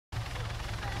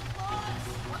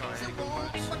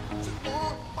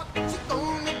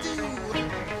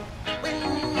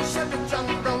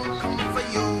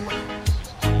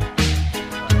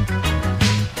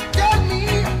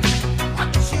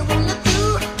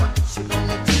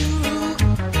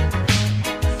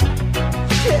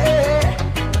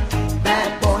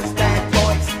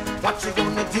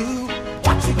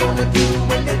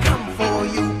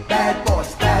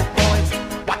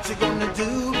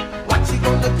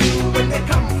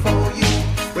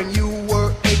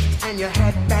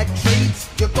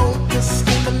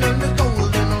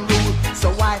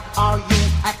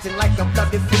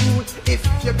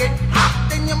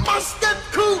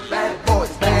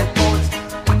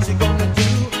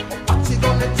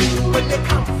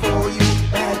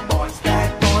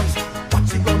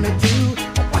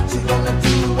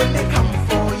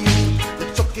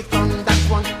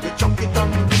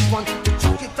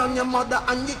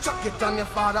on your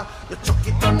father, you chuck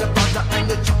it on your brother, and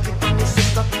you chuck it on your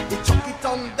sister. You chuck it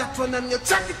on that one and you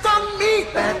chuck it on me.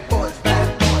 Bad boys,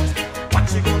 what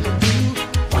you gonna do?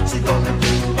 What you gonna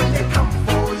do when they come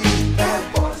for you? Bad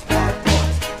boys,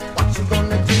 what you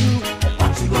gonna do?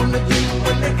 What you gonna do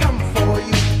when they come for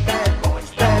you? Bad boys,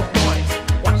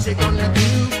 what you gonna do?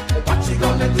 What you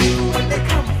gonna do when they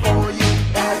come for you?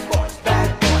 Bad boys,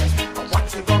 what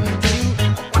you gonna do?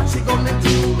 What you gonna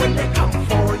do when they come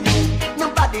for you?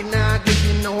 Nobody now give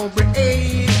you no break.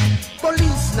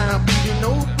 Police now give you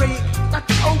no break. That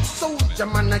old soldier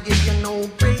man I give you no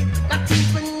break. That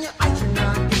even your eyes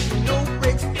now give you no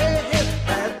breaks. Hey,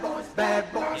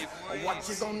 bad boys, what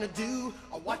you gonna do?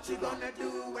 Or what you gonna do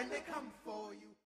when they come for you?